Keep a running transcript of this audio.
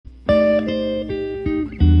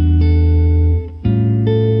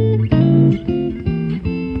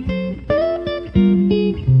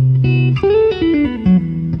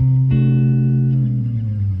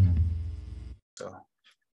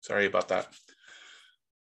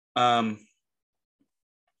that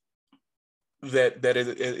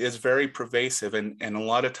is very pervasive, and a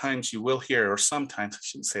lot of times you will hear, or sometimes I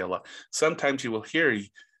shouldn't say a lot, sometimes you will hear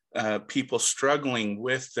people struggling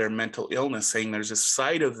with their mental illness saying there's a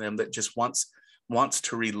side of them that just wants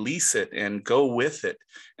to release it and go with it,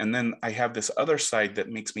 and then I have this other side that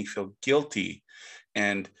makes me feel guilty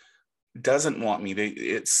and doesn't want me.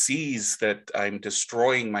 It sees that I'm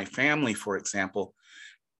destroying my family, for example,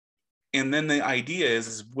 and then the idea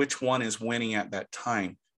is which one is winning at that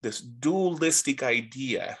time. This dualistic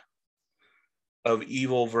idea of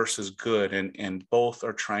evil versus good, and both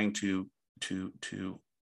are trying to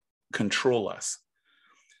control us.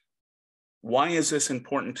 Why is this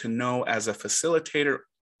important to know as a facilitator?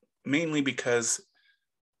 Mainly because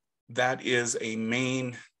that is a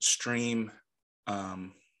mainstream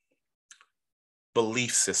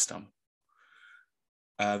belief system.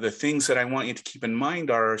 The things that I want you to keep in mind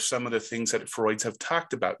are some of the things that Freud's have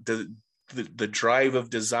talked about. The drive of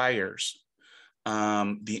desires,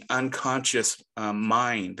 the unconscious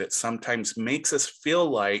mind that sometimes makes us feel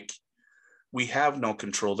like we have no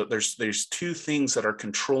control, that there's two things that are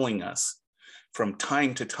controlling us from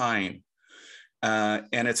time to time.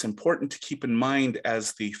 And it's important to keep in mind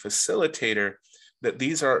as the facilitator that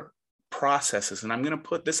these are processes, and I'm going to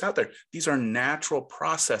put this out there, these are natural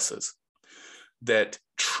processes that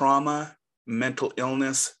trauma, mental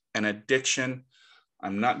illness, and addiction,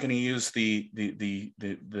 I'm not going to use the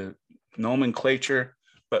nomenclature,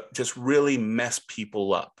 but just really mess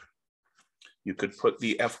people up. You could put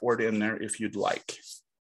the F word in there if you'd like.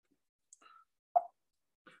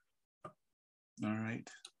 All right.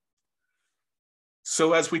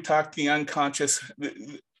 So as we talk the unconscious,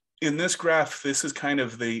 in this graph, this is kind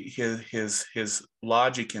of his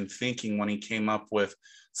logic and thinking when he came up with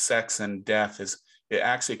sex and death. It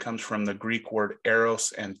actually comes from the Greek word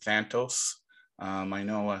eros and thanatos.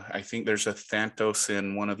 I think there's a Thanatos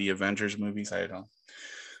in one of the Avengers movies, I don't know.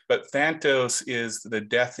 But Thanatos is the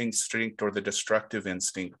death instinct or the destructive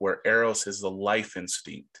instinct, where eros is the life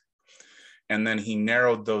instinct. And then he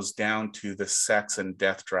narrowed those down to the sex and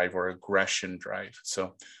death drive or aggression drive.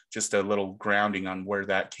 So just a little grounding on where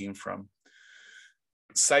that came from.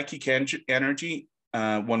 Psychic energy,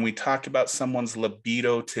 when we talk about someone's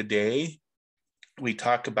libido today, we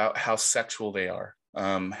talk about how sexual they are.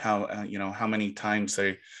 How many times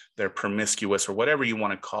they're promiscuous or whatever you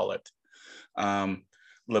want to call it.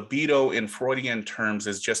 Libido in Freudian terms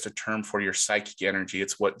is just a term for your psychic energy.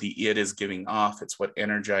 It's what the id is giving off. It's what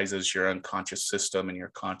energizes your unconscious system and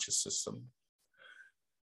your conscious system.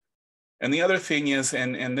 And the other thing is,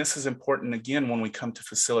 and this is important again when we come to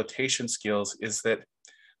facilitation skills, is that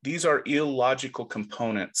these are illogical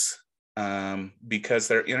components. Because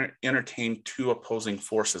they're entertain two opposing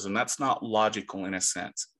forces, and that's not logical in a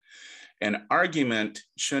sense. An argument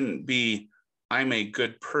shouldn't be, I'm a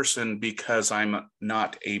good person because I'm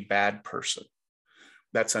not a bad person.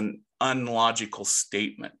 That's an unlogical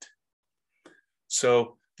statement.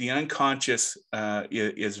 So the unconscious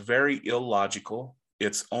is very illogical.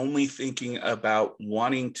 It's only thinking about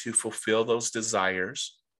wanting to fulfill those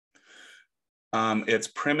desires. It's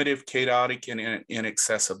primitive, chaotic, and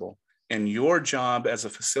inaccessible. And your job as a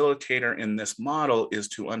facilitator in this model is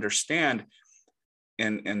to understand,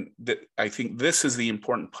 and I think this is the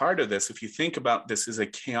important part of this. If you think about this as a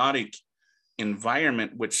chaotic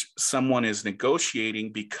environment which someone is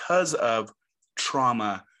negotiating because of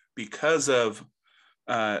trauma, because of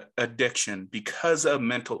addiction, because of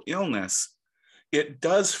mental illness, it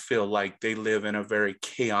does feel like they live in a very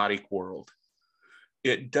chaotic world.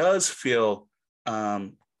 It does feel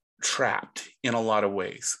trapped in a lot of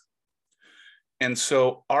ways. And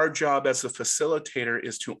so our job as a facilitator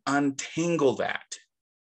is to untangle that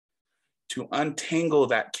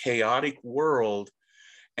chaotic world,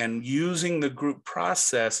 and using the group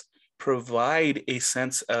process, provide a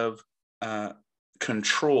sense of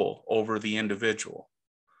control over the individual.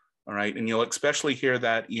 All right. And you'll especially hear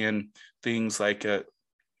that in things like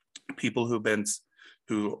people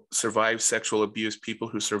who survive sexual abuse, people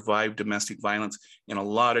who survive domestic violence. In a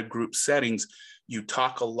lot of group settings, you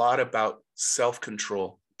talk a lot about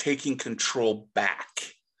self-control, taking control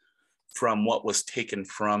back from what was taken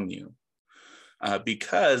from you.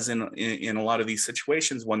 Because in a lot of these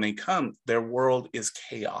situations, when they come, their world is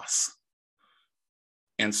chaos.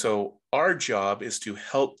 And so our job is to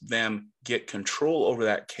help them get control over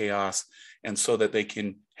that chaos, and so that they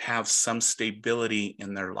can have some stability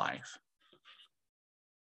in their life.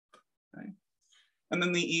 Okay. And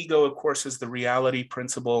then the ego, of course, is the reality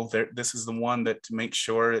principle. This is the one that makes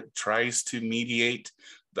sure it tries to mediate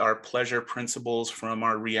our pleasure principles from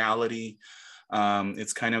our reality.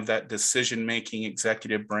 It's kind of that decision-making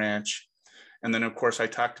executive branch. And then, of course, I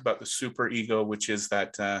talked about the superego, which is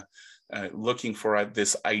that looking for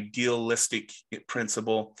this idealistic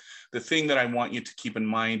principle. The thing that I want you to keep in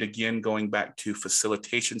mind, again, going back to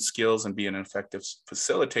facilitation skills and being an effective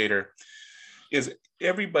facilitator, is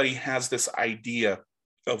everybody has this idea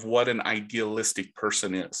of what an idealistic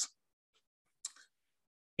person is.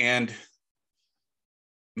 And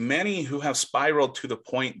many who have spiraled to the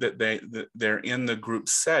point that they're in the group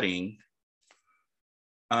setting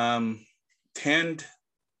tend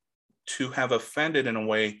to have offended, in a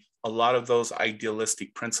way, a lot of those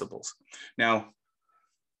idealistic principles. Now,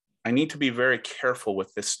 I need to be very careful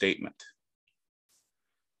with this statement,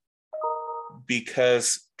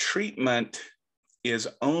 because treatment is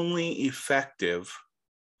only effective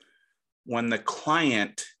when the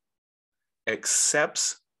client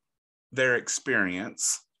accepts their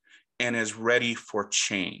experience and is ready for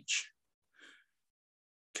change.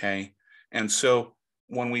 Okay, and so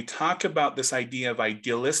when we talk about this idea of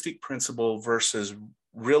idealistic principle versus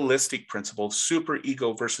realistic principle,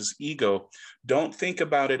 superego versus ego, don't think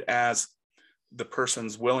about it as the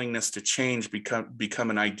person's willingness to change,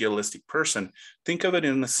 become an idealistic person. Think of it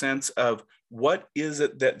in the sense of, what is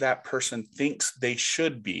it that that person thinks they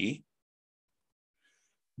should be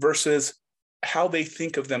versus how they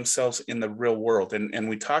think of themselves in the real world. And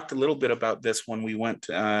we talked a little bit about this when we went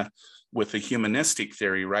with the humanistic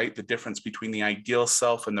theory, right? The difference between the ideal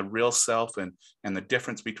self and the real self, and the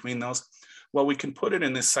difference between those. Well, we can put it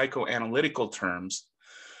in this psychoanalytical terms,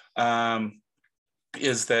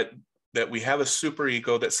 is that we have a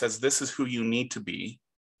superego that says this is who you need to be,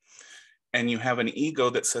 and you have an ego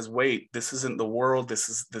that says, wait, this isn't the world,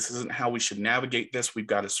 this isn't how we should navigate this, we've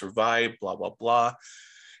got to survive, blah, blah, blah.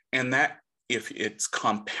 And that, if it's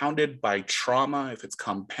compounded by trauma, if it's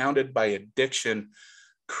compounded by addiction,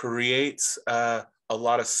 creates a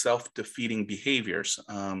lot of self-defeating behaviors.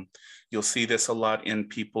 You'll see this a lot in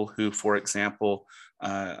people who, for example,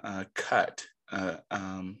 cut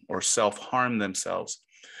or self-harm themselves.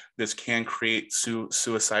 This can create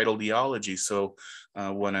suicidal ideology. So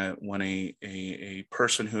when a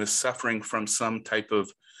person who is suffering from some type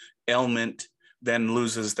of ailment then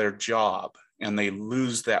loses their job, and they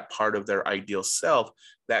lose that part of their ideal self,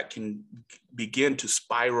 that can begin to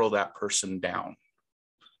spiral that person down.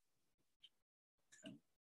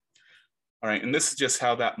 All right, and this is just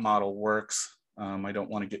how that model works. I don't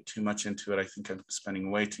want to get too much into it. I think I'm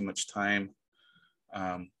spending way too much time.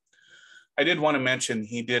 I did want to mention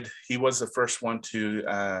he was the first one to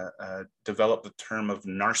develop the term of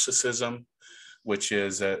narcissism, which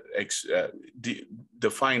is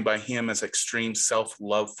defined by him as extreme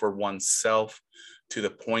self-love for oneself, to the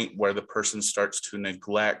point where the person starts to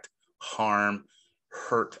neglect, harm,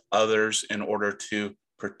 hurt others in order to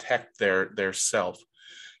protect their self.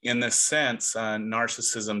 In this sense,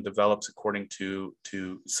 narcissism develops, according to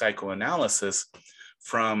psychoanalysis,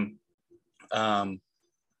 from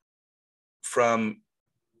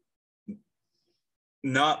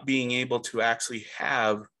not being able to actually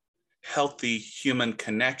have healthy human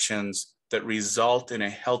connections that result in a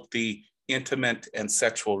healthy, intimate, and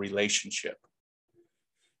sexual relationship.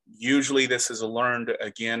 Usually this is learned,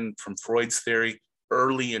 again, from Freud's theory,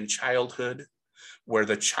 early in childhood, where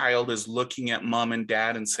the child is looking at mom and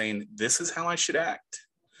dad and saying, this is how I should act.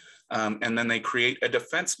 And then they create a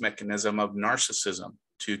defense mechanism of narcissism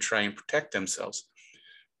to try and protect themselves.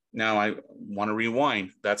 Now, I want to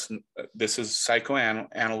rewind. This is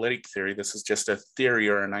psychoanalytic theory. This is just a theory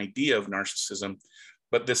or an idea of narcissism,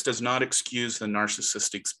 but this does not excuse the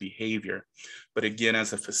narcissistic's behavior. But again,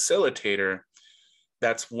 as a facilitator,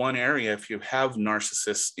 that's one area. If you have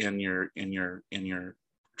narcissists in your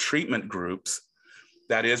treatment groups,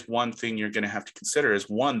 that is one thing you're going to have to consider, is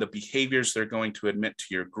one, the behaviors they're going to admit to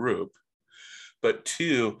your group, but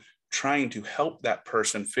two, trying to help that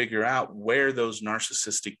person figure out where those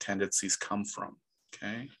narcissistic tendencies come from.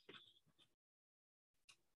 Okay.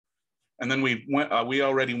 And then we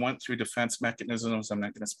already went through defense mechanisms. I'm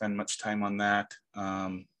not going to spend much time on that.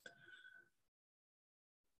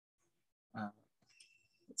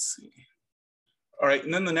 Let's see. All right,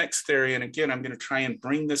 and then the next theory, and again, I'm going to try and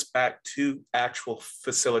bring this back to actual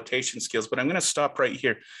facilitation skills, but I'm going to stop right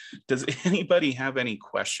here. Does anybody have any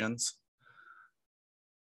questions?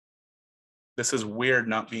 This is weird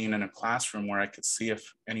not being in a classroom where I could see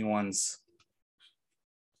if anyone's.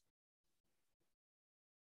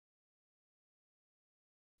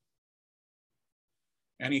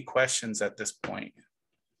 Any questions at this point?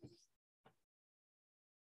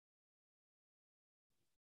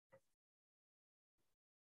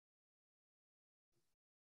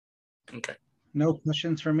 Okay. No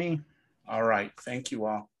questions for me. All right, thank you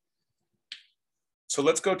all. So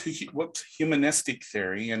let's go to what's humanistic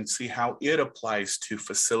theory and see how it applies to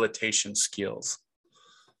facilitation skills.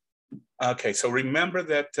 Okay, so remember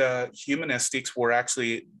that humanistics were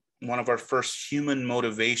actually one of our first human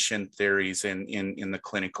motivation theories in the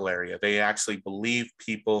clinical area. They actually believe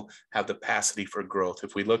people have the capacity for growth.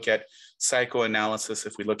 If we look at psychoanalysis,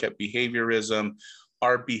 if we look at behaviorism,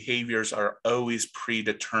 our behaviors are always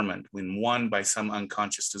predetermined, when one by some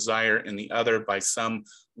unconscious desire and the other by some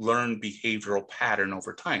learned behavioral pattern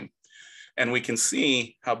over time. And we can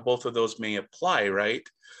see how both of those may apply, right?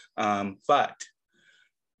 But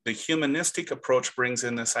the humanistic approach brings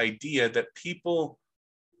in this idea that people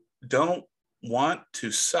don't want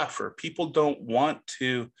to suffer. People don't want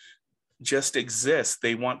to just exist.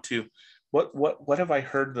 They want to, what have I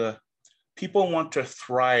heard? People want to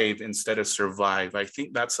thrive instead of survive. I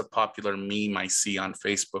think that's a popular meme I see on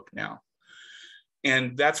Facebook now.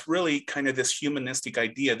 And that's really kind of this humanistic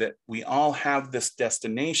idea that we all have this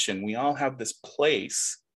destination, we all have this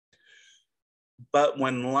place. But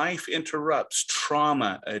when life interrupts,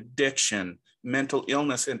 trauma, addiction, mental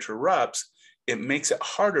illness interrupts, it makes it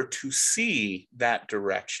harder to see that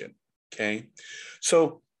direction, okay?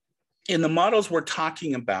 So in the models we're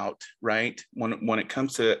talking about, right, when it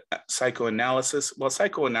comes to psychoanalysis, well,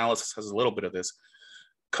 psychoanalysis has a little bit of this,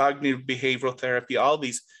 cognitive behavioral therapy, all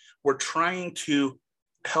these, we're trying to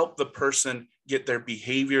help the person get their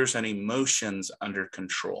behaviors and emotions under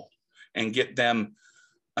control and get them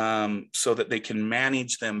so that they can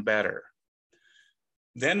manage them better.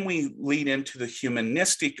 Then we lead into the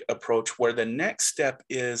humanistic approach, where the next step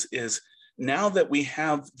is now that we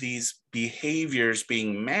have these behaviors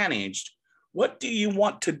being managed, what do you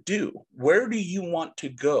want to do? Where do you want to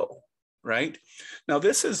go, right? Now,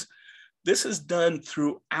 this is done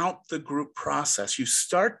throughout the group process. You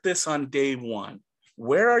start this on day one.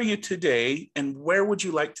 Where are you today, and where would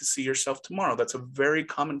you like to see yourself tomorrow? That's a very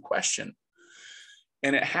common question.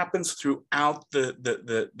 And it happens throughout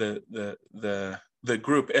the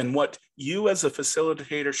group. And what you as a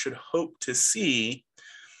facilitator should hope to see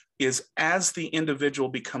is, as the individual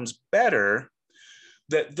becomes better,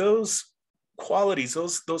 that those qualities,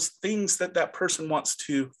 those things that person wants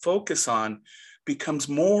to focus on becomes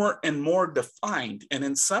more and more defined. And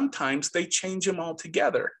then sometimes they change them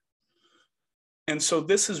altogether. And so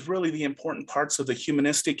this is really the important parts of the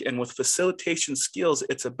humanistic. And with facilitation skills,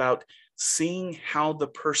 it's about seeing how the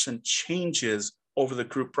person changes over the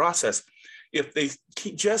group process. If they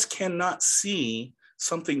just cannot see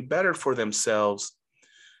something better for themselves,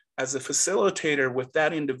 as a facilitator with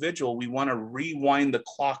that individual, we want to rewind the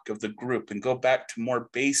clock of the group and go back to more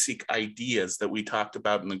basic ideas that we talked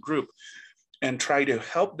about in the group and try to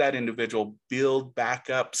help that individual build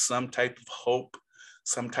back up some type of hope,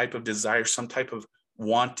 some type of desire, some type of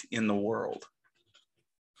want in the world.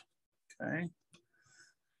 Okay.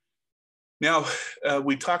 Now,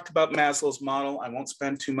 we talked about Maslow's model. I won't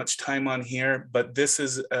spend too much time on here, but this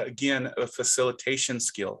is, again, a facilitation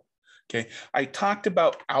skill. Okay. I talked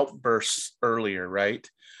about outbursts earlier, right?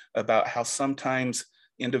 About how sometimes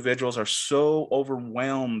individuals are so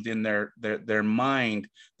overwhelmed in their mind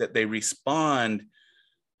that they respond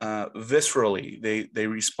viscerally. They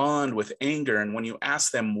respond with anger. And when you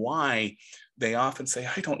ask them why, they often say,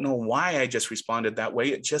 I don't know why I just responded that way.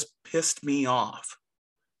 It just pissed me off.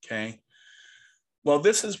 Okay. Well,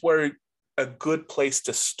 this is where a good place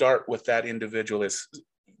to start with that individual is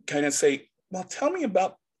kind of say, well, tell me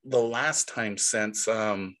about the last time since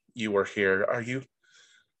you were here. Are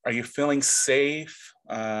you feeling safe?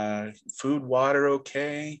 Food, water,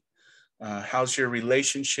 okay? How's your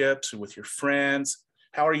relationships with your friends?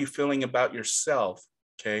 How are you feeling about yourself?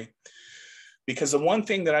 Okay. Because the one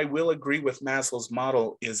thing that I will agree with Maslow's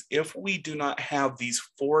model is, if we do not have these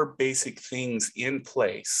 4 basic things in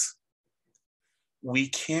place, we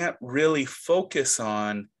can't really focus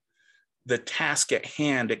on the task at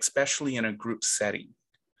hand, especially in a group setting.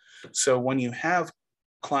 So when you have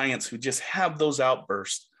clients who just have those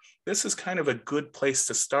outbursts, this is kind of a good place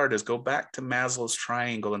to start, is go back to Maslow's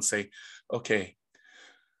triangle and say, okay,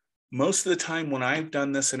 most of the time when I've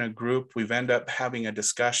done this in a group, we've ended up having a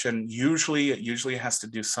discussion. Usually it has to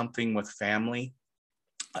do something with family,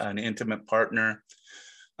 an intimate partner.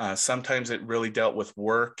 Sometimes it really dealt with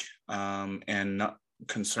work and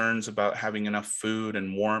concerns about having enough food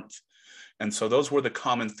and warmth. And so those were the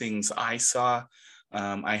common things I saw.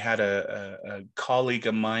 I had a colleague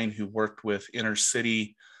of mine who worked with inner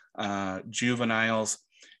city juveniles,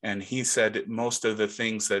 and he said most of the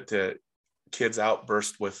things that kids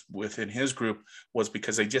outburst within his group was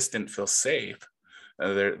because they just didn't feel safe.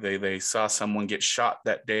 They saw someone get shot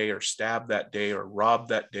that day or stabbed that day or robbed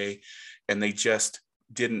that day, and they just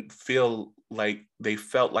didn't feel like they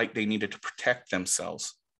felt like they needed to protect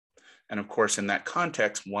themselves. And of course, in that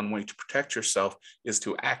context, one way to protect yourself is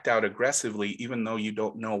to act out aggressively, even though you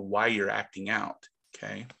don't know why you're acting out,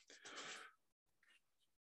 okay?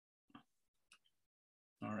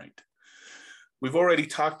 All right. We've already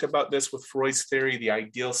talked about this with Freud's theory, the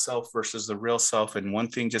ideal self versus the real self. And one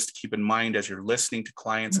thing just to keep in mind as you're listening to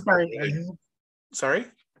clients. Sorry?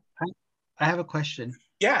 I have a question.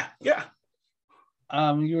 Yeah.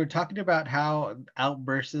 You were talking about how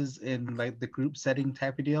outbursts in like the group setting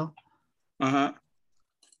type of deal. Uh-huh.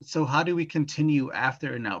 So how do we continue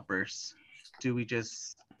after an outburst? Do we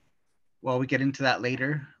just, well, we get into that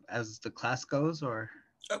later as the class goes, or?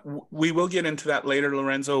 We will get into that later,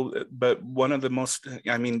 Lorenzo, but one of the most,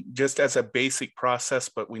 I mean, just as a basic process,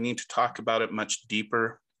 but we need to talk about it much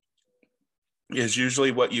deeper, is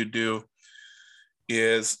usually what you do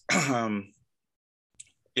is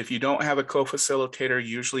if you don't have a co-facilitator,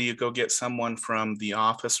 usually you go get someone from the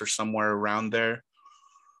office or somewhere around there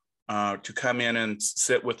to come in and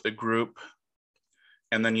sit with the group.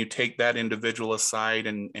 And then you take that individual aside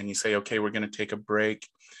and you say, okay, we're going to take a break.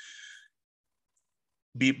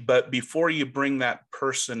 But before you bring that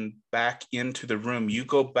person back into the room, you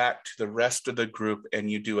go back to the rest of the group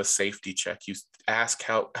and you do a safety check. You ask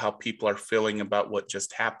how people are feeling about what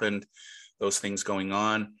just happened, those things going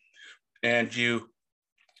on. And you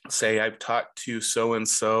say, I've talked to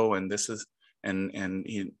so-and-so, and this is, and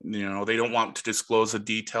you know, they don't want to disclose the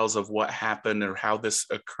details of what happened or how this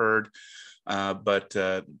occurred, but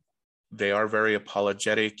they are very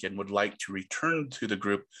apologetic and would like to return to the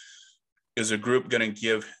group. Is a group going to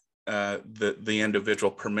give the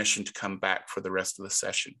individual permission to come back for the rest of the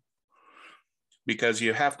session? Because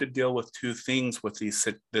you have to deal with two things with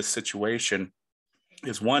this situation.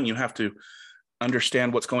 Is one, you have to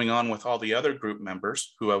understand what's going on with all the other group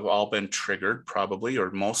members who have all been triggered, probably, or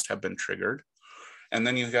most have been triggered. And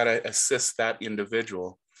then you've got to assist that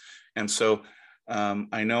individual. And so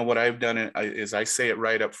I know what I've done is I say it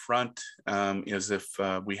right up front, is if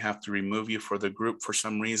we have to remove you for the group for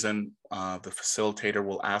some reason, the facilitator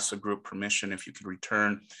will ask the group permission if you can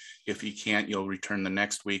return. If you can't, you'll return the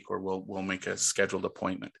next week, or we'll make a scheduled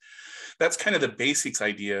appointment. That's kind of the basics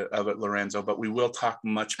idea of it, Lorenzo, but we will talk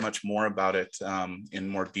much more about it in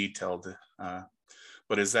more detailed.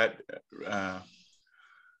 But is that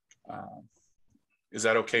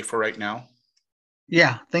okay for right now?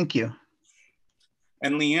 Yeah, thank you.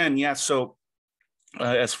 And Leanne, yeah, so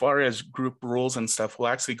as far as group rules and stuff, we'll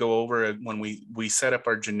actually go over it when we set up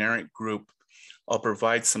our generic group. I'll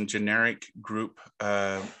provide some generic group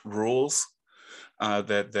rules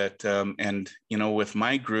and you know, with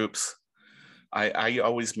my groups, I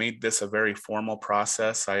always made this a very formal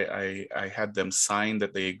process. I had them sign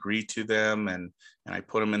that they agree to them, and I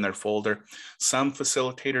put them in their folder. Some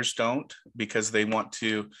facilitators don't, because they want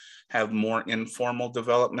to have more informal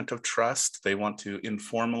development of trust. They want to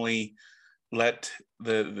informally let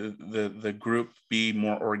the group be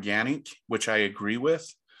more organic, which I agree with.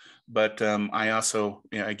 But I also,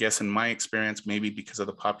 you know, I guess in my experience, maybe because of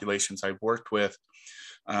the populations I've worked with,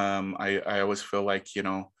 I always feel like, you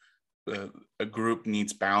know, a group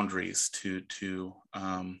needs boundaries to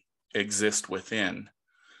exist within.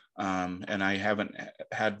 And I haven't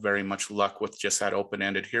had very much luck with just that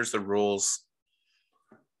open-ended, here's the rules,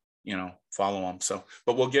 you know, follow them. So,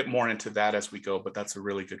 but we'll get more into that as we go, but that's a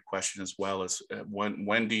really good question as well, as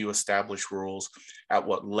when do you establish rules, at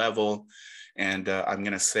what level? And I'm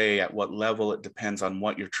going to say at what level, it depends on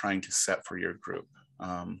what you're trying to set for your group.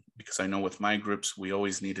 Because I know with my groups, we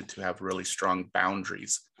always needed to have really strong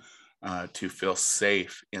boundaries to feel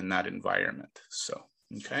safe in that environment. So,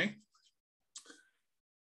 okay.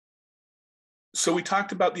 So we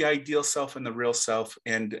talked about the ideal self and the real self.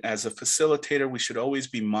 And as a facilitator, we should always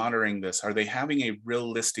be monitoring this. Are they having a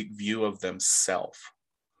realistic view of themselves?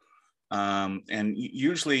 And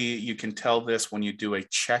usually you can tell this when you do a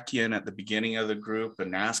check-in at the beginning of the group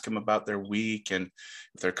and ask them about their week. And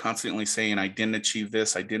if they're constantly saying, I didn't achieve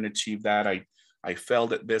this, I didn't achieve that, I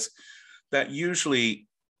failed at this, that usually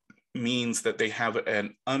means that they have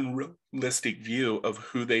an unrealistic view of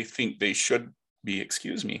who they think they should be,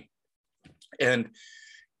 And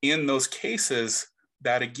in those cases,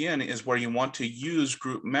 that again is where you want to use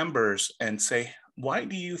group members and say, why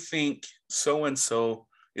do you think so-and-so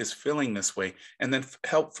is feeling this way? And then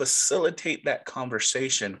help facilitate that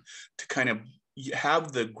conversation to kind of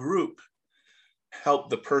have the group help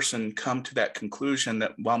the person come to that conclusion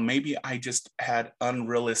that, well, maybe I just had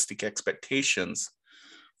unrealistic expectations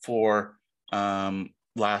for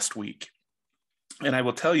last week. And I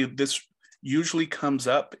will tell you, this usually comes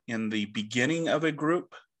up in the beginning of a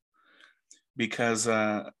group because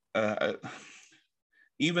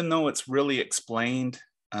even though it's really explained,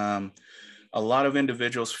 a lot of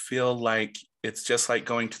individuals feel like it's just like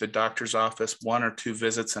going to the doctor's office, 1 or 2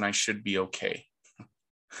 visits, and I should be okay.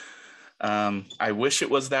 I wish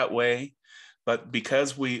it was that way, but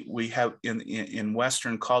because we have in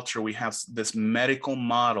Western culture, we have this medical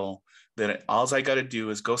model that all I got to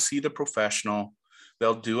do is go see the professional.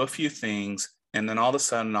 They'll do a few things, and then all of a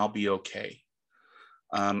sudden I'll be okay.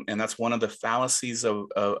 And that's one of the fallacies of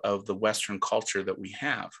the Western culture that we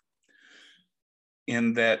have,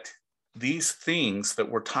 in that these things that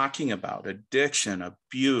we're talking about, addiction,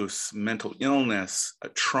 abuse, mental illness,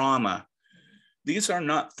 trauma, these are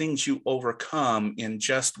not things you overcome in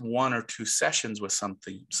just 1 or 2 sessions with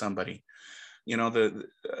somebody. You know,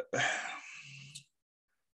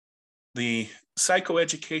 the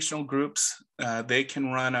psychoeducational groups, they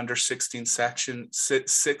can run under 16 sessions,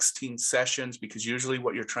 because usually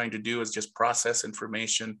what you're trying to do is just process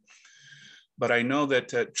information. But I know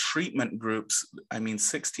that treatment groups,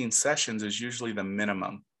 16 sessions is usually the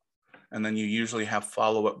minimum. And then you usually have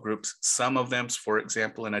follow-up groups. Some of them, for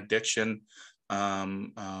example, in addiction,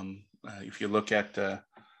 if you look at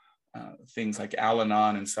things like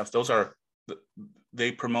Al-Anon and stuff,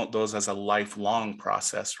 they promote those as a lifelong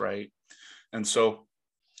process, right? And so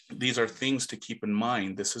these are things to keep in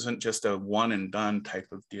mind. This isn't just a one and done type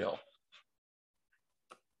of deal.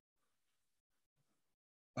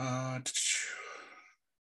 I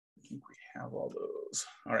think we have all those.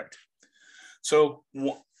 All right. So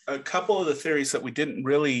a couple of the theories that we didn't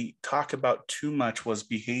really talk about too much was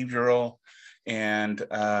behavioral and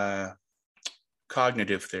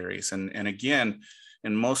cognitive theories. And again,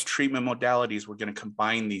 in most treatment modalities, we're going to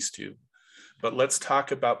combine these two. But let's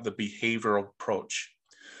talk about the behavioral approach.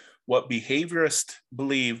 What behaviorists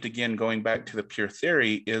believed, again, going back to the pure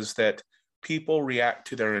theory, is that people react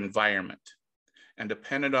to their environment. And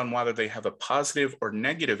dependent on whether they have a positive or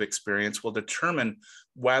negative experience will determine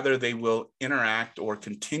whether they will interact or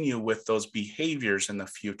continue with those behaviors in the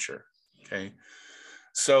future, okay?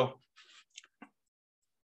 So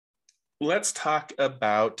let's talk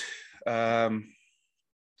about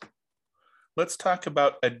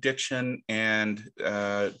addiction and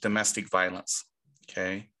domestic violence,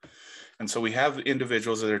 okay? And so we have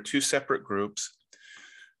individuals that are 2 separate groups.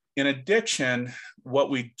 In addiction, what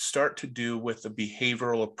we start to do with the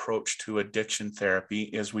behavioral approach to addiction therapy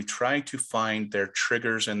is we try to find their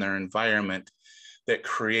triggers in their environment that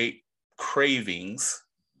create cravings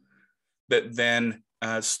that then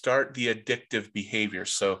start the addictive behavior.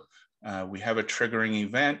 So we have a triggering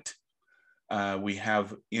event. We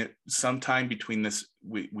have sometime between this,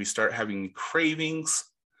 we start having cravings,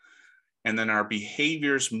 and then our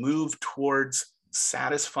behaviors move towards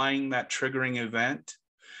satisfying that triggering event.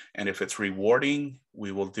 And if it's rewarding,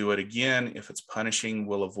 we will do it again. If it's punishing,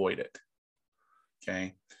 we'll avoid it.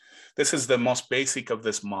 Okay. This is the most basic of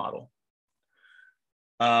this model.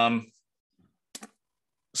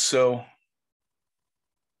 So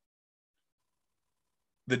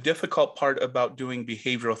the difficult part about doing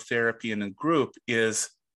behavioral therapy in a group is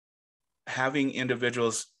having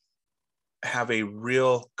individuals have a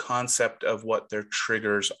real concept of what their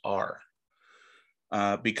triggers are.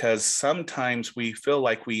 Because sometimes we feel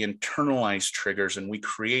like we internalize triggers and we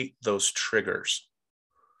create those triggers,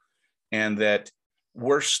 and that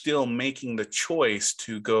we're still making the choice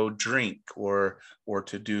to go drink or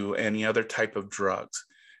to do any other type of drugs.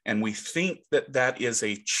 And we think that that is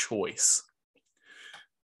a choice.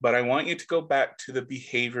 But I want you to go back to the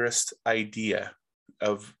behaviorist idea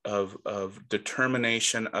of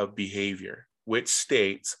determination of behavior, which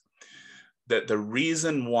states that the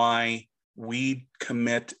reason why we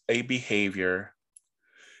commit a behavior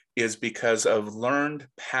is because of learned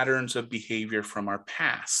patterns of behavior from our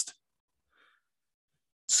past.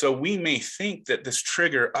 So we may think that this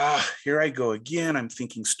trigger, here I go again, I'm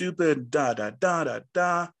thinking stupid, da, da, da, da,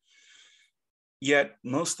 da. Yet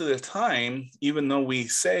most of the time, even though we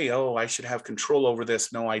say, oh, I should have control over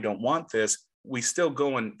this, no, I don't want this, we still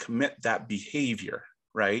go and commit that behavior,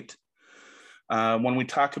 right? When we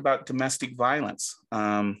talk about domestic violence,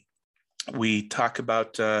 we talk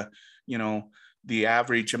about, the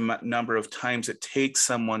average number of times it takes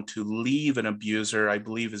someone to leave an abuser, I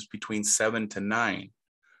believe, is between 7 to 9.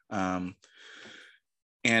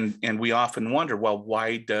 And we often wonder, well,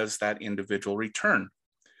 why does that individual return?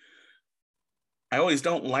 I always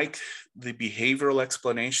don't like the behavioral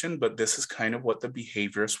explanation, but this is kind of what the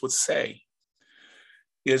behaviorists would say.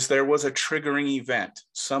 Is there was a triggering event,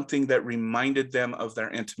 something that reminded them of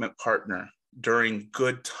their intimate partner during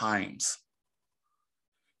good times.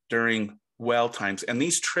 during well times. And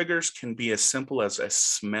these triggers can be as simple as a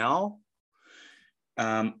smell,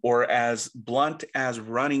 or as blunt as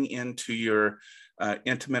running into your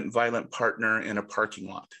intimate violent partner in a parking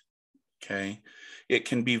lot, okay? It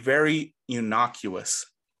can be very innocuous.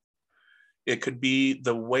 It could be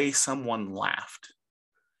the way someone laughed.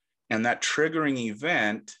 And that triggering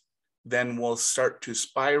event then will start to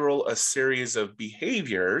spiral a series of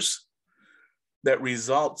behaviors that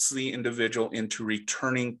results the individual into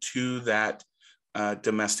returning to that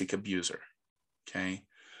domestic abuser, okay?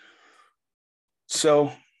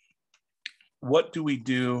 So what do we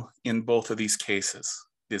do in both of these cases?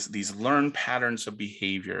 These learned patterns of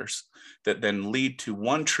behaviors that then lead to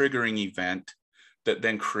one triggering event that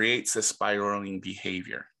then creates a spiraling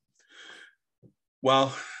behavior.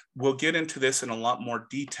 Well, we'll get into this in a lot more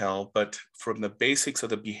detail, but from the basics of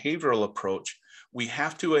the behavioral approach, we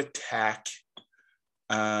have to attack,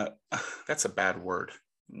 that's a bad word.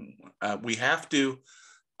 We have to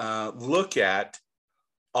look at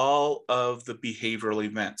all of the behavioral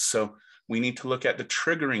events. So we need to look at the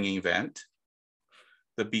triggering event,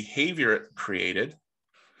 the behavior it created,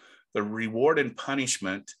 the reward and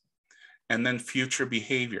punishment, and then future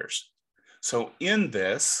behaviors. So in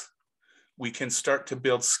this, we can start to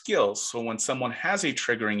build skills. So when someone has a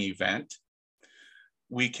triggering event,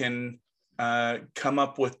 we can come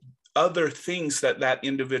up with other things that that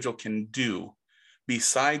individual can do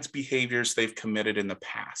besides behaviors they've committed in the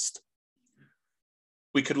past.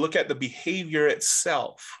 We could look at the behavior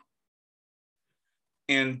itself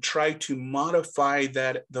and try to modify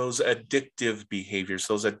those addictive behaviors,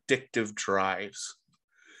 those addictive drives.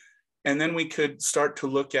 And then we could start to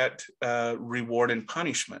look at reward and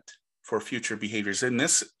punishment for future behaviors. In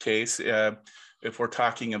this case, if we're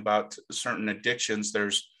talking about certain addictions,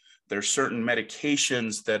 there's certain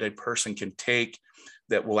medications that a person can take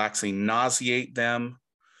that will actually nauseate them.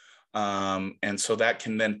 And so that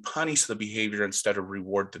can then punish the behavior instead of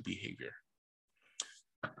reward the behavior.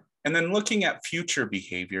 And then looking at future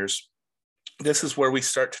behaviors, this is where we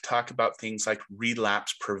start to talk about things like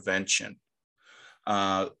relapse prevention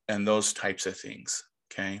and those types of things,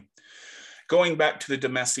 okay? Going back to the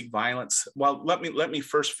domestic violence, well, let me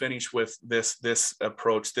first finish with this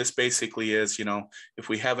approach. This basically is, you know, if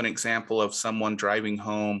we have an example of someone driving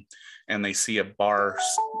home and they see a bar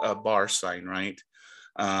sign, right?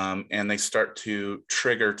 And they start to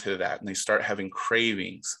trigger to that and they start having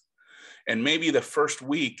cravings. And maybe the first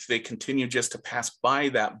week they continue just to pass by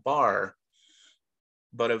that bar,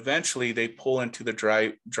 but eventually they pull into the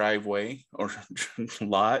driveway or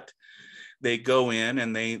lot. They go in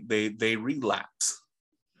and they relapse.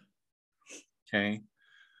 Okay.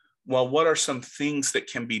 Well, what are some things that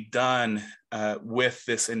can be done with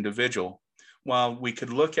this individual? Well, we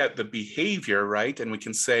could look at the behavior, right? And we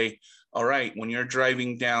can say, all right, when you're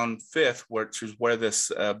driving down 5th, which is where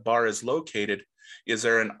this bar is located, is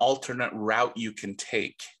there an alternate route you can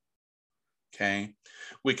take? Okay.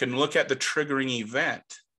 We can look at the triggering event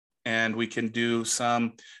and we can do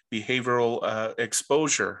some behavioral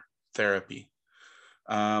exposure therapy.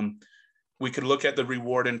 We could look at the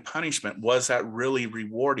reward and punishment. Was that really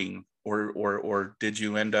rewarding, or did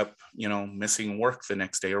you end up, you know, missing work the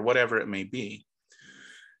next day or whatever it may be?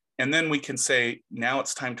 And then we can say, now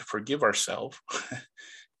it's time to forgive ourselves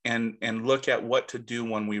and look at what to do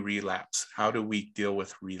when we relapse. How do we deal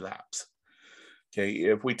with relapse? Okay,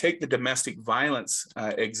 if we take the domestic violence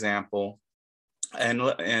example, and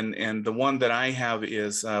the one that I have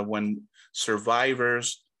is when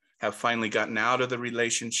survivors have finally gotten out of the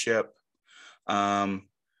relationship, but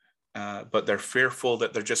they're fearful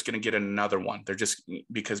that they're just going to get another one. They're just,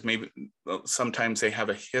 because maybe sometimes they have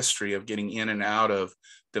a history of getting in and out of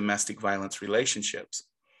domestic violence relationships.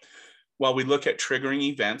 Well, we look at triggering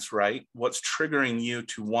events, right? What's triggering you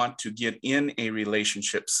to want to get in a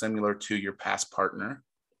relationship similar to your past partner?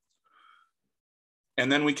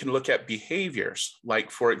 And then we can look at behaviors,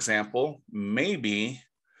 like, for example, maybe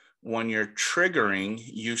when you're triggering,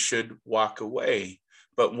 you should walk away.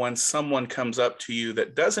 But when someone comes up to you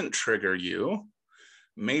that doesn't trigger you,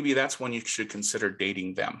 maybe that's when you should consider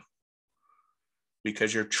dating them,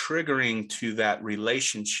 because you're triggering to that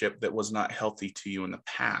relationship that was not healthy to you in the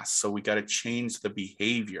past. So we got to change the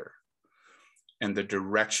behavior and the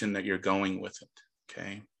direction that you're going with it,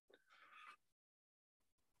 okay?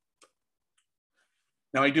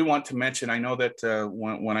 Now, I do want to mention, I know that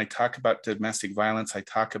when I talk about domestic violence, I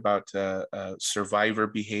talk about survivor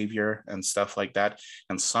behavior and stuff like that.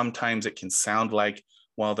 And sometimes it can sound like,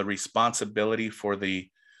 well, the responsibility for the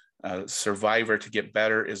survivor to get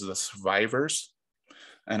better is the survivors.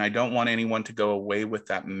 And I don't want anyone to go away with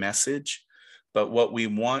that message. But what we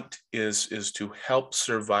want is to help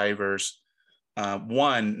survivors,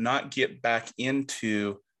 one, not get back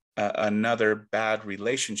into another bad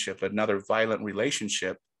relationship, another violent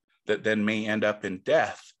relationship that then may end up in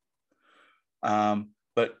death.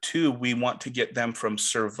 But two, we want to get them from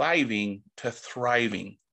surviving to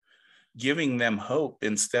thriving, giving them hope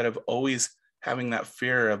instead of always having that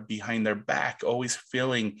fear of behind their back, always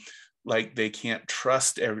feeling like they can't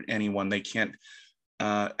trust anyone. They can't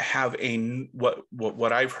have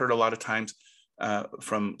what I've heard a lot of times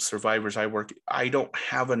from survivors I don't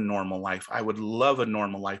have a normal life. I would love a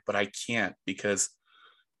normal life, but I can't because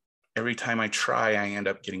every time I try, I end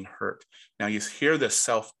up getting hurt. Now you hear the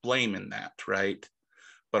self-blame in that, right?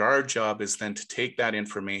 But our job is then to take that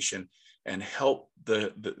information and help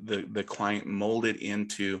the client mold it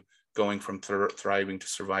into going from thriving to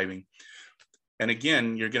surviving. And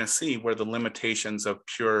again, you're going to see where the limitations of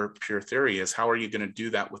pure theory is. How are you going to do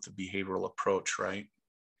that with the behavioral approach, right?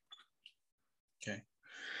 Okay.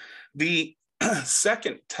 The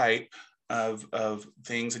second type of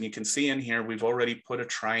things, and you can see in here, we've already put a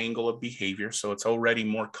triangle of behavior, so it's already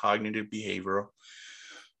more cognitive behavioral.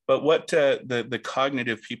 But what the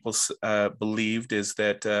cognitive people believed is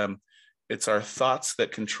that it's our thoughts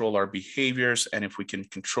that control our behaviors, and if we can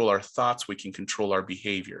control our thoughts, we can control our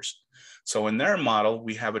behaviors. So in their model,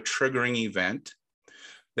 we have a triggering event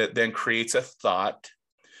that then creates a thought,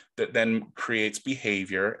 that then creates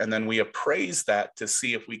behavior, and then we appraise that to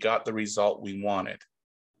see if we got the result we wanted.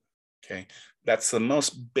 Okay, that's the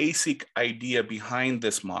most basic idea behind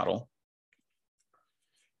this model.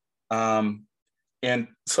 And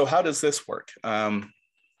so how does this work?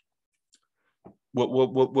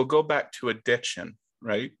 We'll go back to addiction,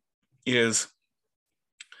 right? Is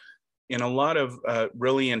in a lot of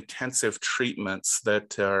really intensive treatments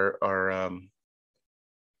that are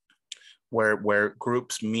where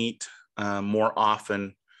groups meet more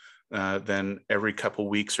often than every couple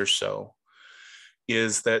weeks or so,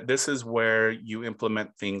 is that this is where you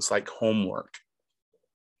implement things like homework,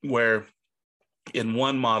 where in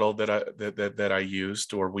one model that I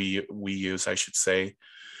used, or we use, I should say,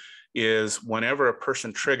 is whenever a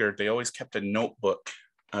person triggered, they always kept a notebook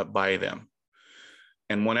by them.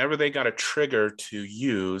 And whenever they got a trigger to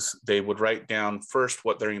use, they would write down first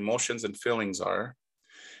what their emotions and feelings are.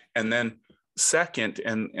 And then second,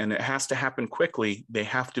 and it has to happen quickly, they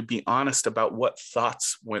have to be honest about what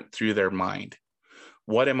thoughts went through their mind.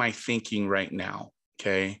 What am I thinking right now?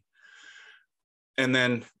 Okay. And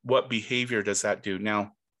then what behavior does that do?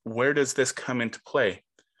 Now, where does this come into play?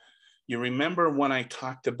 You remember when I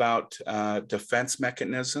talked about defense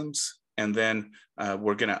mechanisms, and then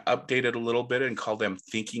we're going to update it a little bit and call them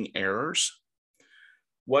thinking errors?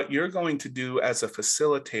 What you're going to do as a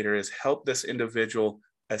facilitator is help this individual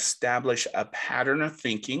establish a pattern of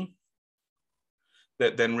thinking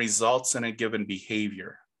that then results in a given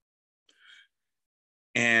behavior.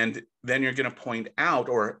 And then you're going to point out,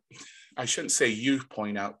 or I shouldn't say you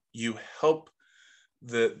point out, you help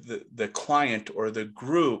the client or the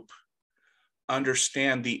group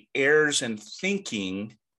understand the errors in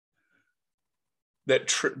thinking that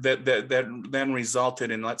then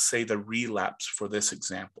resulted in, let's say, the relapse for this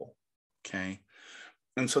example. Okay.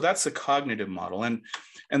 And so that's the cognitive model. And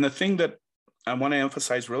the thing that I want to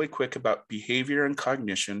emphasize really quick about behavior and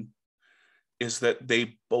cognition is that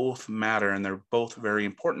they both matter and they're both very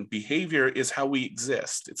important. Behavior is how we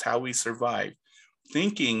exist. It's how we survive.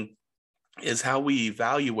 Thinking is how we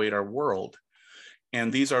evaluate our world.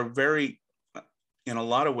 And these are very, in a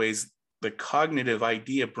lot of ways, the cognitive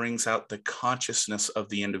idea brings out the consciousness of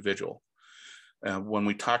the individual. When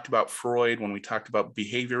we talked about Freud, when we talked about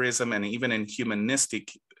behaviorism, and even in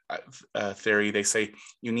humanistic theory, they say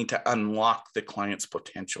you need to unlock the client's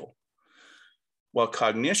potential. Well,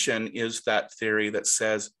 cognition is that theory that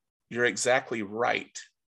says you're exactly right.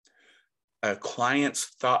 A client's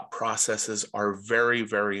thought processes are very,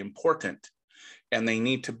 very important, and they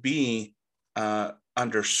need to be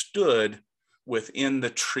understood within the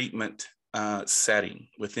treatment setting,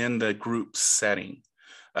 within the group setting,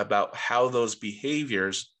 about how those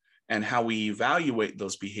behaviors and how we evaluate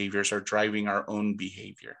those behaviors are driving our own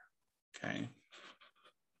behavior. Okay.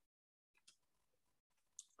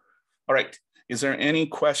 All right. Is there any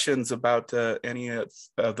questions about any of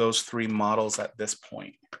those three models at this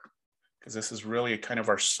point? Because this is really kind of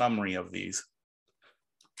our summary of these.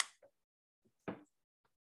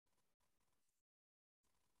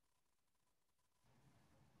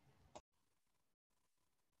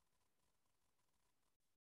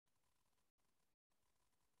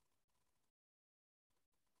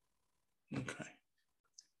 Okay.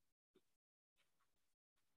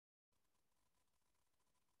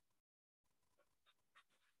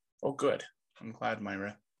 Oh, good. I'm glad,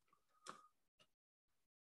 Myra.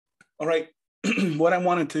 All right. What I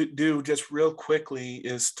wanted to do just real quickly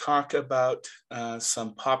is talk about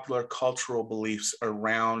some popular cultural beliefs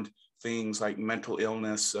around things like mental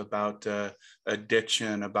illness, about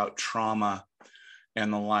addiction, about trauma,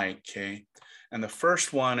 and the like, okay? And the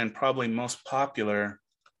first one, and probably most popular,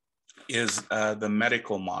 is the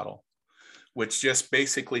medical model, which just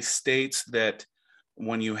basically states that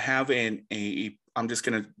when you have I'm just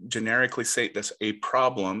going to generically state this, a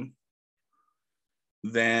problem,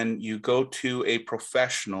 then you go to a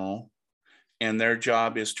professional and their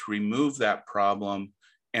job is to remove that problem,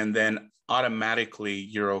 and then automatically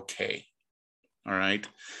you're okay. All right.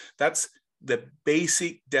 That's the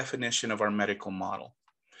basic definition of our medical model.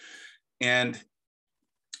 And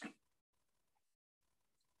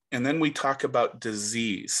then we talk about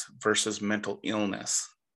disease versus mental illness.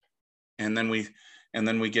 And then we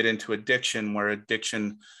get into addiction, where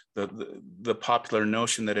addiction, the popular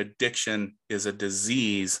notion that addiction is a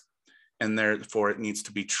disease and therefore it needs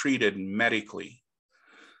to be treated medically.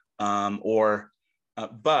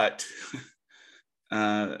 But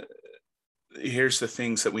here's the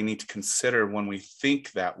things that we need to consider when we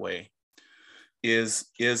think that way. Is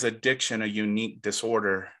addiction a unique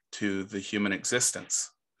disorder to the human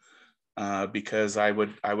existence? Because I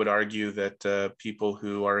would argue that people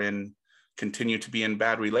who are continue to be in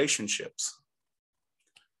bad relationships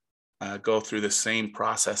go through the same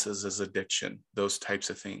processes as addiction, those types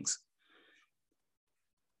of things.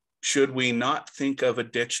 Should we not think of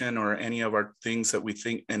addiction or any of our things that we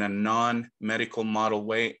think in a non-medical model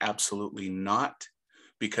way? Absolutely not,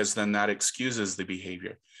 because then that excuses the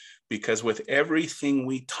behavior. Because with everything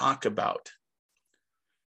we talk about,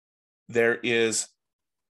 there is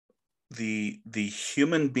the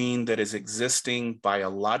human being that is existing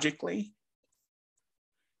biologically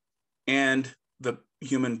and the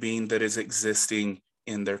human being that is existing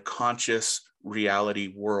in their conscious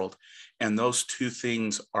reality world. And those two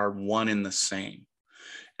things are one and the same.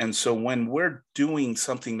 And so when we're doing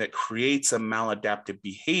something that creates a maladaptive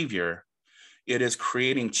behavior, it is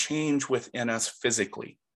creating change within us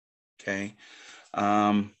physically. Okay.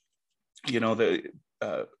 In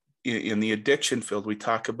the addiction field, we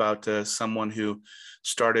talk about someone who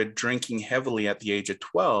started drinking heavily at the age of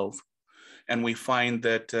 12, and we find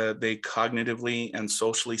that they cognitively and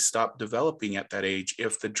socially stop developing at that age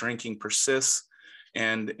if the drinking persists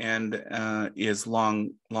and is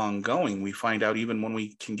long going. We find out even when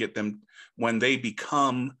we can get them, when they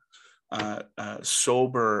become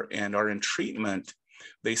sober and are in treatment,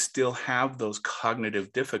 they still have those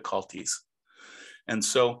cognitive difficulties. And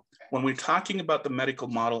so when we're talking about the medical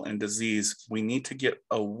model and disease, we need to get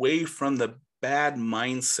away from the bad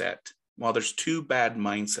mindset. Well, there's two bad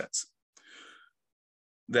mindsets.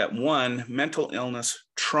 That one, mental illness,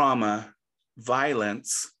 trauma,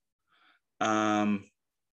 violence,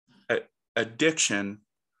 addiction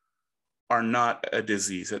are not a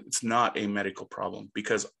disease. It's not a medical problem,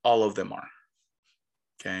 because all of them are.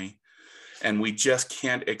 Okay. And we just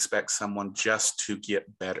can't expect someone just to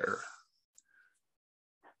get better.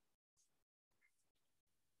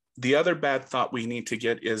 The other bad thought we need to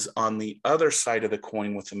get is on the other side of the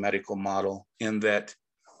coin with the medical model, in that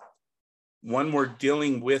when we're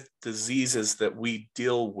dealing with diseases that we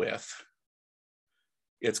deal with,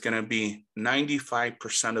 it's going to be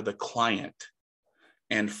 95% of the client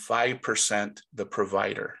and 5% the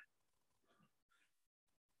provider,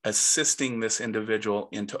 assisting this individual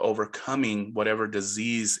into overcoming whatever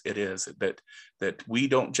disease it is. That we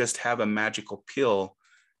don't just have a magical pill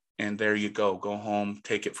and there you go home,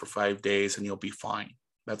 take it for 5 days and you'll be fine.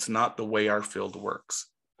 That's not the way our field works.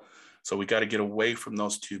 So we got to get away from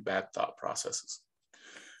those two bad thought processes.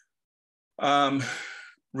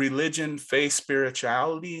 Religion, faith,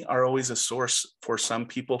 spirituality are always a source for some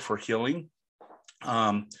people for healing.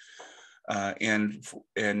 And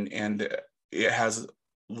it has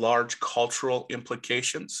large cultural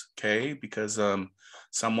implications, okay? Because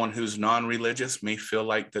someone who's non-religious may feel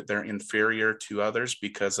like that they're inferior to others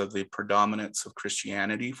because of the predominance of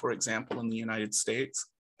Christianity, for example, in the United States.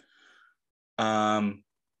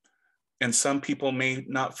 And some people may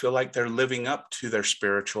not feel like they're living up to their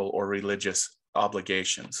spiritual or religious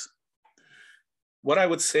obligations. What I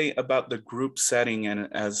would say about the group setting and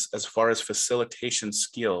as far as facilitation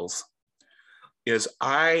skills is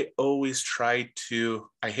I always try to,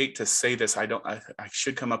 I hate to say this, I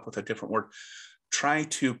should come up with a different word, try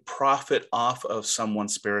to profit off of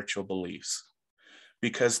someone's spiritual beliefs,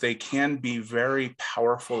 because they can be very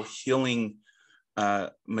powerful healing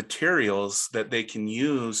materials that they can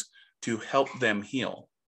use to help them heal.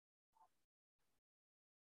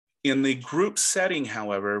 In the group setting,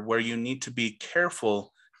 however, where you need to be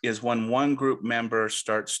careful is when one group member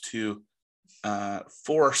starts to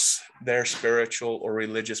force their spiritual or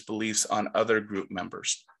religious beliefs on other group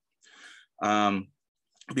members.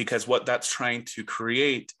 Because what that's trying to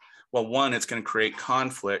create, well, one, it's going to create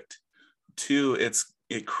conflict. Two,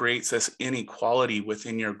 it creates this inequality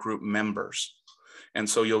within your group members. And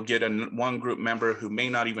so you'll get one group member who may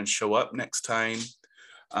not even show up next time.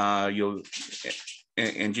 And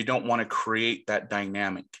you don't want to create that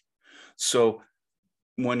dynamic. So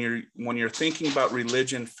when you're thinking about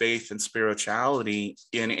religion, faith, and spirituality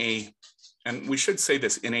and we should say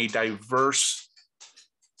this, in a diverse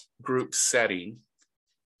group setting,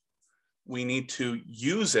 we need to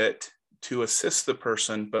use it to assist the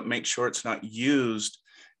person, but make sure it's not used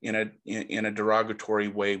in a derogatory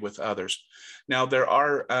way with others. Now, there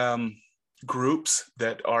are groups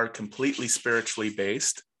that are completely spiritually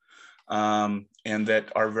based, and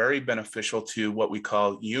that are very beneficial to what we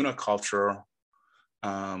call unicultural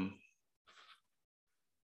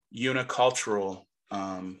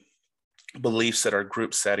beliefs that are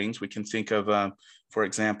group settings. We can think of, for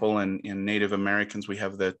example, in Native Americans, we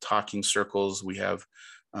have the talking circles. We have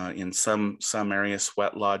in some areas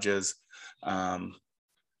sweat lodges,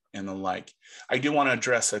 and the like. I do want to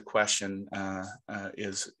address a question.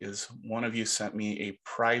 Is one of you sent me a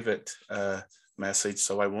private message,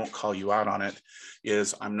 so I won't call you out on it,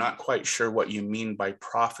 is I'm not quite sure what you mean by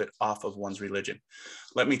profit off of one's religion.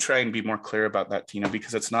 Let me try and be more clear about that, Tina,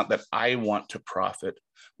 because it's not that I want to profit.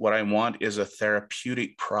 What I want is a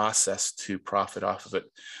therapeutic process to profit off of it.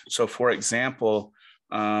 So for example,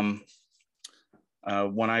 when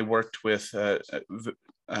I worked with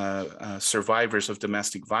survivors of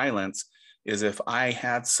domestic violence, is if I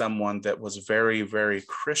had someone that was very, very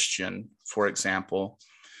Christian, for example,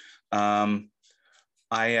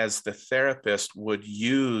 I, as the therapist, would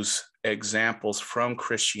use examples from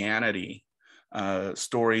Christianity,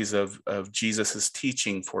 stories of Jesus's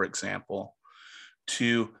teaching, for example,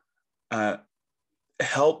 to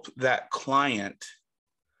help that client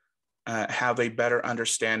have a better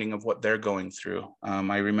understanding of what they're going through.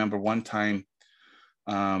 I remember one time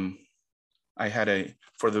I had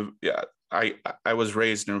I was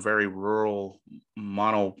raised in a very rural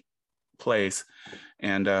mono place.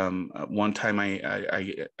 And one time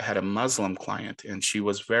I had a Muslim client, and she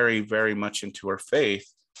was very, very much into her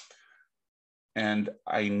faith. And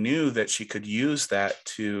I knew that she could use that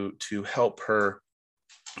to help her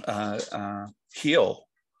heal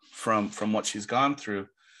from what she's gone through.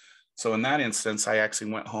 So in that instance, I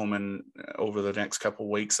actually went home, and over the next couple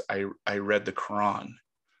of weeks, I read the Quran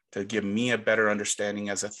to give me a better understanding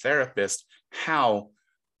as a therapist how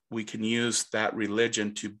we can use that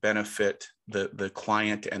religion to benefit the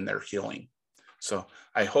client and their healing. So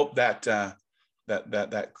I hope that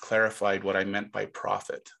that clarified what I meant by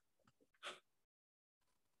profit.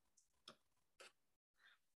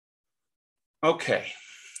 Okay,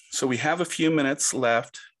 so we have a few minutes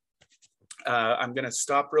left. I'm going to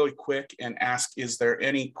stop really quick and ask, is there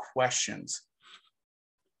any questions?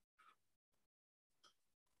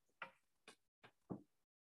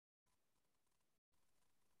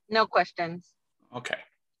 No questions. Okay.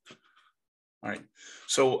 All right.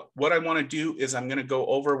 So what I want to do is I'm going to go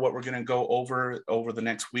over what we're going to go over the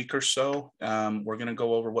next week or so. We're going to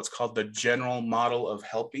go over what's called the general model of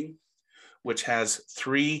helping, which has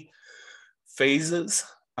 3 phases,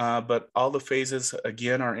 but all the phases,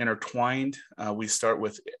 again, are intertwined. We start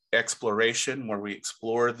with exploration, where we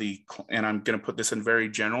explore and I'm going to put this in very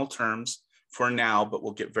general terms for now, but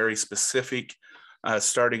we'll get very specific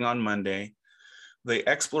starting on Monday. The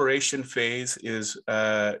exploration phase is,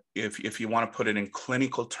 if you want to put it in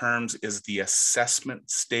clinical terms, is the assessment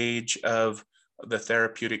stage of the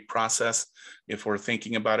therapeutic process. If we're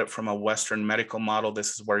thinking about it from a Western medical model,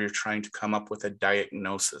 this is where you're trying to come up with a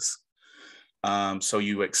diagnosis. So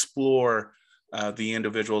you explore the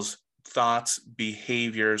individual's thoughts,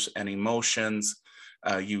 behaviors, and emotions.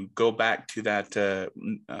 You go back to that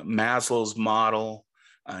Maslow's model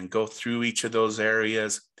and go through each of those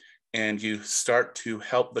areas, and you start to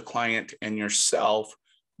help the client and yourself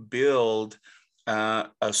build a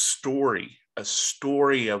story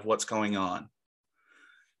of what's going on.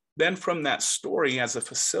 Then from that story, as a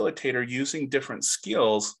facilitator, using different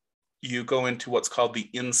skills, you go into what's called the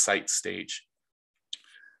insight stage.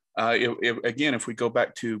 Again, if we go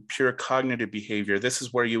back to pure cognitive behavior, this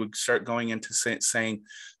is where you would start going into saying,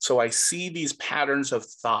 so I see these patterns of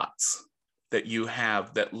thoughts that you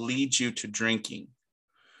have that lead you to drinking.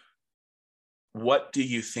 What do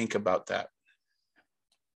you think about that?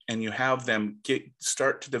 And you have them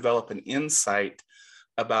start to develop an insight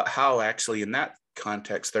about how actually in that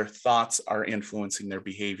context. Their thoughts are influencing their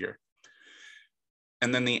behavior.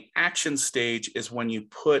 And then the action stage is when you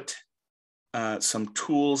put some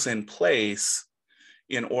tools in place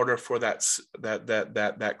in order for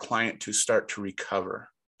that client to start to recover,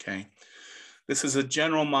 okay? This is a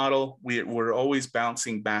general model. We're always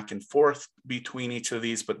bouncing back and forth between each of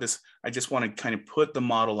these, but I just want to kind of put the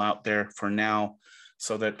model out there for now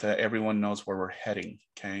so that everyone knows where we're heading,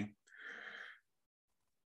 okay?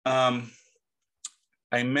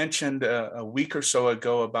 I mentioned a week or so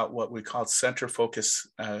ago about what we call center focus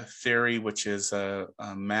theory, which is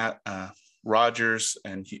Matt Rogers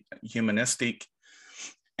and humanistic.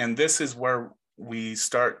 And this is where we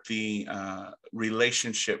start the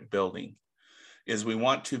relationship building, is we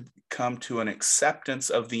want to come to an acceptance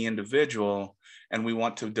of the individual, and we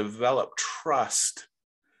want to develop trust,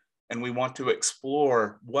 and we want to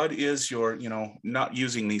explore what is your, not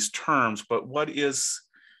using these terms, but what is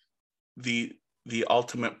the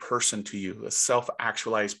ultimate person to you, a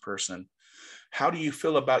self-actualized person. How do you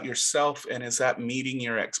feel about yourself, and is that meeting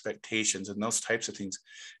your expectations, and those types of things?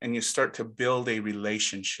 And you start to build a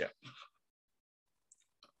relationship.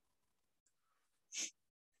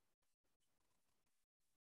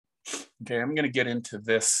 Okay, I'm going to get into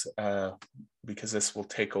this because this will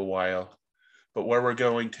take a while. But where we're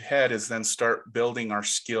going to head is then start building our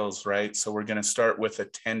skills, right? So we're going to start with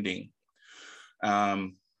attending.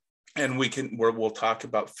 And we'll talk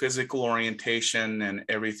about physical orientation and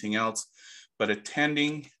everything else. But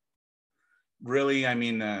attending, really, I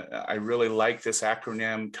mean, I really like this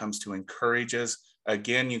acronym, comes to encourages.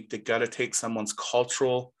 Again, you got to take someone's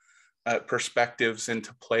cultural perspectives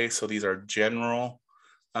into play. So these are general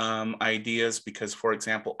ideas, because, for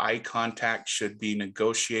example, eye contact should be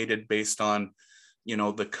negotiated based on,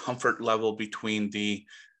 the comfort level between the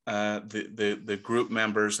group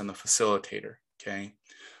members and the facilitator. Okay.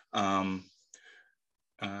 And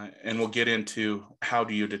we'll get into how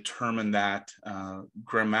do you determine that,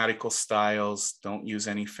 grammatical styles, don't use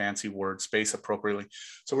any fancy words, space appropriately.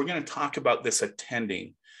 So we're going to talk about this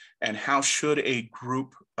attending, and how should a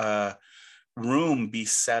group room be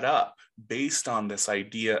set up based on this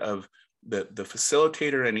idea of the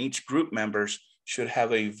facilitator and each group members should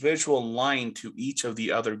have a visual line to each of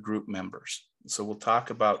the other group members. So we'll talk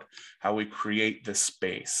about how we create this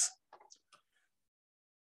space.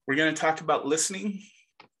 We're going to talk about listening.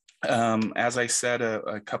 As I said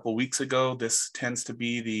a couple weeks ago, this tends to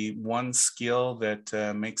be the one skill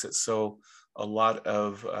that makes it so a lot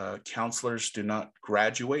of counselors do not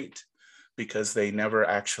graduate, because they never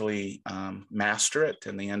actually master it,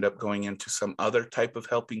 and they end up going into some other type of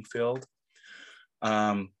helping field.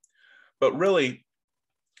 But really,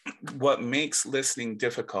 what makes listening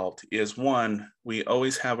difficult is, one, we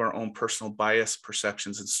always have our own personal bias,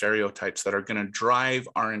 perceptions, and stereotypes that are going to drive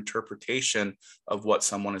our interpretation of what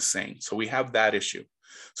someone is saying. So we have that issue.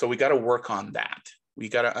 So we got to work on that. We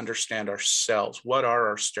got to understand ourselves. What are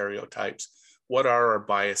our stereotypes? What are our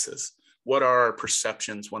biases? What are our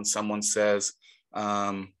perceptions when someone says,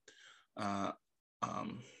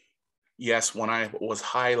 yes, when I was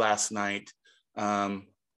high last night,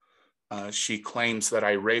 she claims that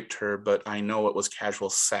I raped her, but I know it was casual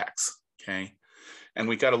sex, okay? And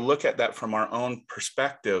we got to look at that from our own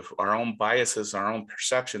perspective, our own biases, our own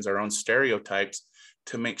perceptions, our own stereotypes,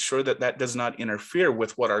 to make sure that that does not interfere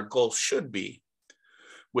with what our goal should be,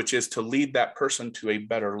 which is to lead that person to a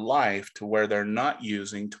better life, to where they're not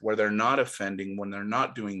using, to where they're not offending when they're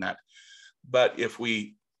not doing that. But if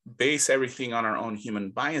we base everything on our own human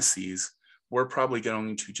biases, we're probably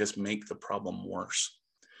going to just make the problem worse.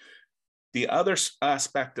 The other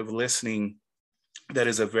aspect of listening that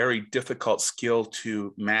is a very difficult skill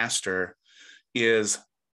to master is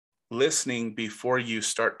listening before you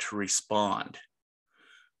start to respond.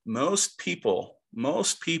 Most people,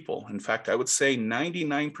 in fact, I would say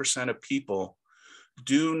 99% of people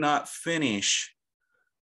do not finish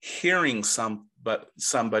hearing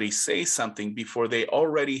somebody say something before they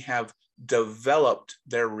already have developed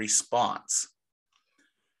their response.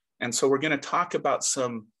 And so we're going to talk about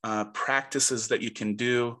some practices that you can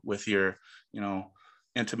do with your,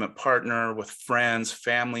 intimate partner, with friends,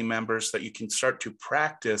 family members, that you can start to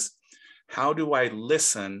practice. How do I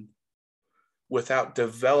listen without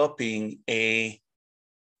developing a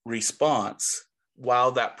response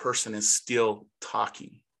while that person is still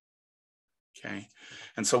talking? Okay.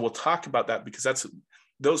 And so we'll talk about that, because that's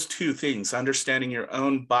those two things, understanding your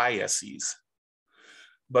own biases,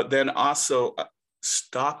 but then also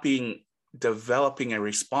developing a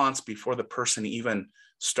response before the person even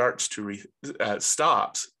starts to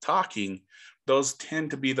stops talking. Those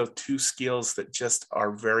tend to be the two skills that just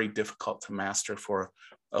are very difficult to master for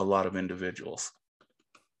a lot of individuals.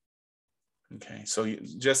 Okay, so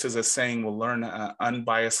just as a saying, we'll learn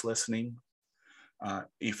unbiased listening,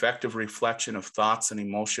 effective reflection of thoughts and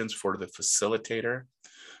emotions for the facilitator.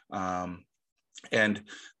 And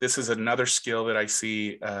this is another skill that I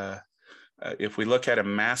see if we look at a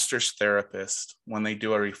master's therapist, when they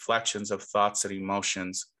do a reflections of thoughts and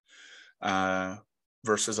emotions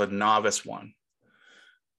versus a novice one.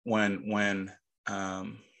 When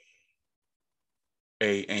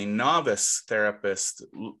a novice therapist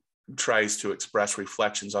tries to express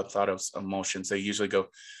reflections on thought of emotions, they usually go,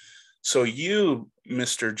 so you,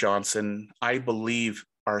 Mr. Johnson, I believe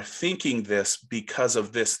are thinking this because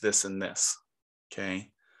of this, this, and this, okay?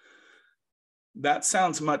 That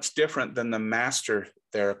sounds much different than the master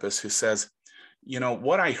therapist who says, you know,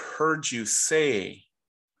 what I heard you say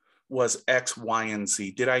was X, Y, and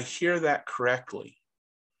Z. Did I hear that correctly?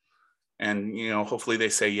 And, you know, hopefully they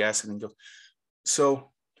say yes and then go.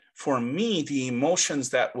 So for me, the emotions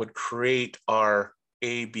that would create are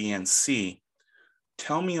A, B, and C.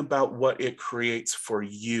 Tell me about what it creates for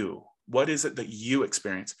you. What is it that you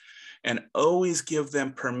experience? And always give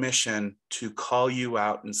them permission to call you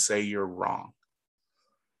out and say you're wrong.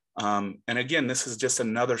 And again, this is just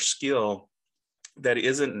another skill that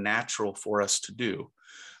isn't natural for us to do.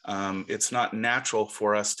 It's not natural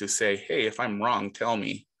for us to say, hey, if I'm wrong, tell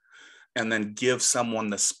me, and then give someone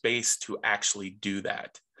the space to actually do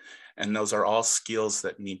that. And those are all skills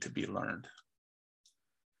that need to be learned.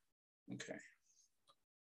 Okay.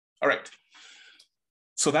 All right.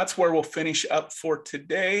 So that's where we'll finish up for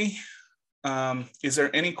today. Is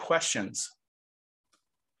there any questions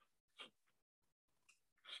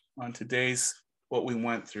on today's, what we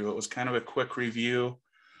went through? It was kind of a quick review.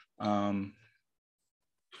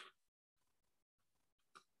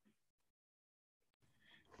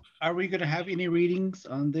 Are we going to have any readings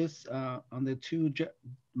on this, on the two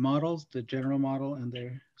models, the general model and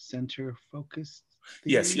their center focused?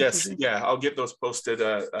 Yes, yeah, I'll get those posted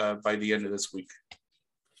by the end of this week.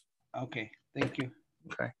 Okay, thank you.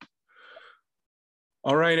 Okay.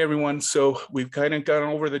 All right, everyone. So we've kind of gone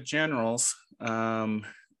over the generals and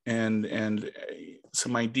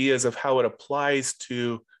some ideas of how it applies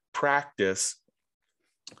to practice.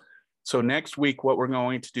 So next week, what we're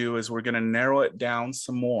going to do is we're going to narrow it down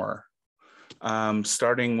some more,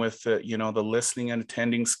 starting with the, you know, the listening and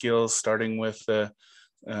attending skills, starting with the,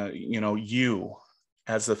 you know, you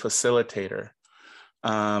as the facilitator.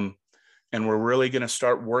 And we're really going to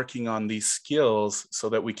start working on these skills so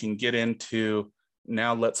that we can get into,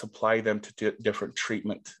 now let's apply them to different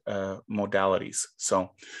treatment modalities.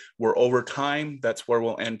 So we're over time. That's where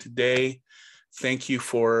we'll end today. Thank you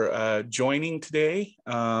for joining today.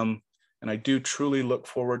 And I do truly look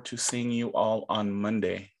forward to seeing you all on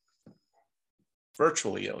Monday,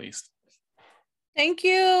 virtually at least. Thank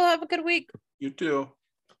you. Have a good week. You too.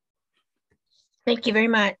 Thank you very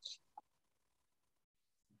much.